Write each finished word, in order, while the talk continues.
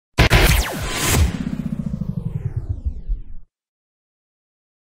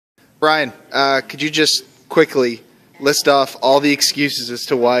Brian, could you just quickly list off all the excuses as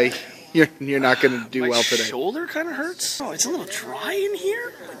to why you're not going to do well today? My shoulder kind of hurts. Oh, it's a little dry in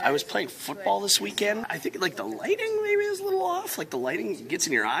here. I was playing football this weekend. I think like the lighting maybe is a little off. Like the lighting gets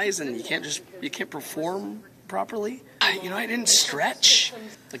in your eyes and you can't perform properly. I didn't stretch.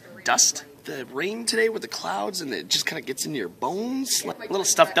 Like dust. The rain today with the clouds and it just kind of gets into your bones. Like a little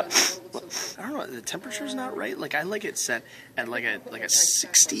stuffed up. I don't know. The temperature's not right. Like I like it set at like a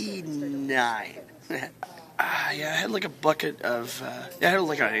 69. Yeah, I had like a bucket of, I had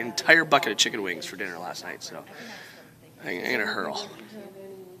like an entire bucket of chicken wings for dinner last night, so I'm gonna hurl.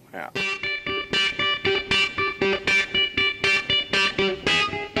 Yeah.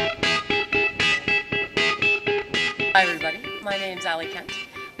 Hi everybody, my name's Allie Kent.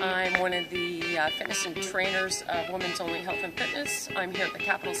 I'm one of the fitness and trainers of Women's Only Health and Fitness. I'm here at the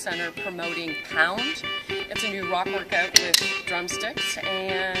Capitol Center promoting Pound. It's a new rock workout with drumsticks,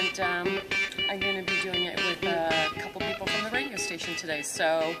 and I'm going to be doing it with a couple people from the radio station today,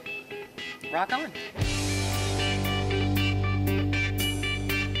 so rock on.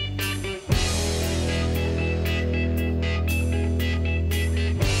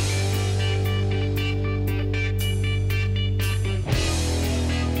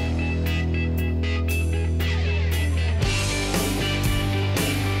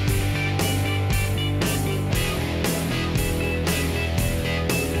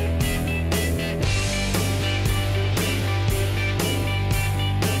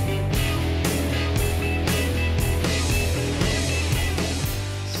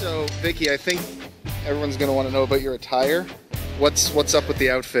 Vicky, I think everyone's going to want to know about your attire. What's up with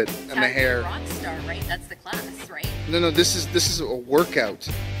the outfit and the hair? Rock star, right? That's the class, right? No, this is a workout.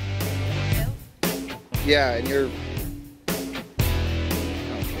 Yeah, and you're. Oh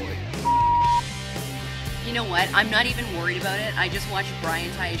boy. You know what? I'm not even worried about it. I just watched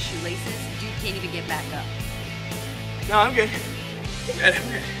Brian tie his shoelaces. Dude can't even get back up. No, I'm good. I'm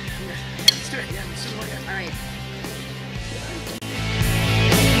good. Let's do it. Yeah, let's do the workout. All right.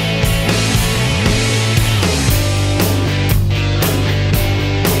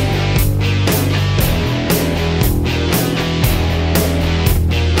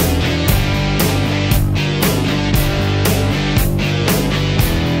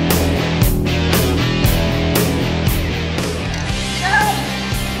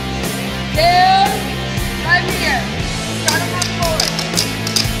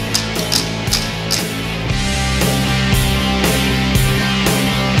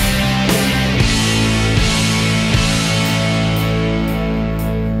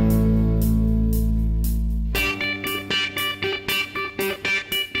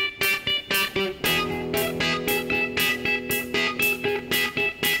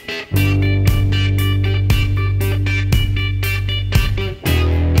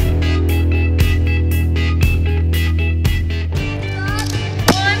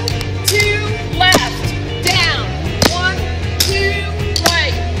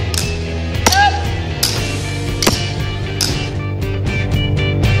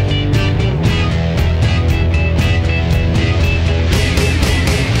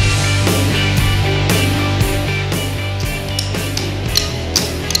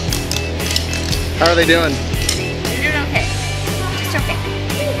 How are they doing? You're doing okay. Just okay.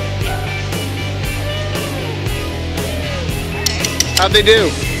 How'd they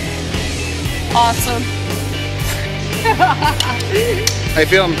do? Awesome. How you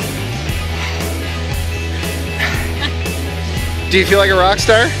feeling? Do you feel like a rock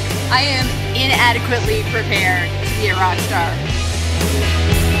star? I am inadequately prepared to be a rock star.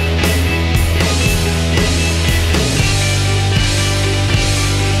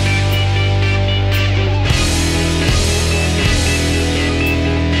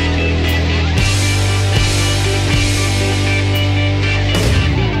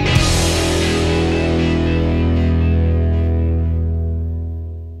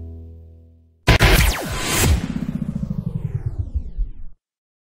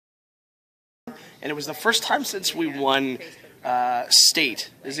 And it was the first time since we won state.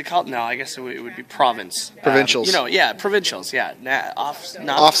 Is it called? No, I guess it would be province. Provincials. Provincials. Yeah, OFSA.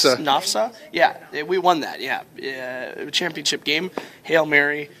 NOFSA. Yeah, we won that. Yeah, championship game. Hail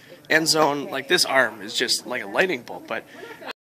Mary, end zone. Like this arm is just like a lightning bolt. But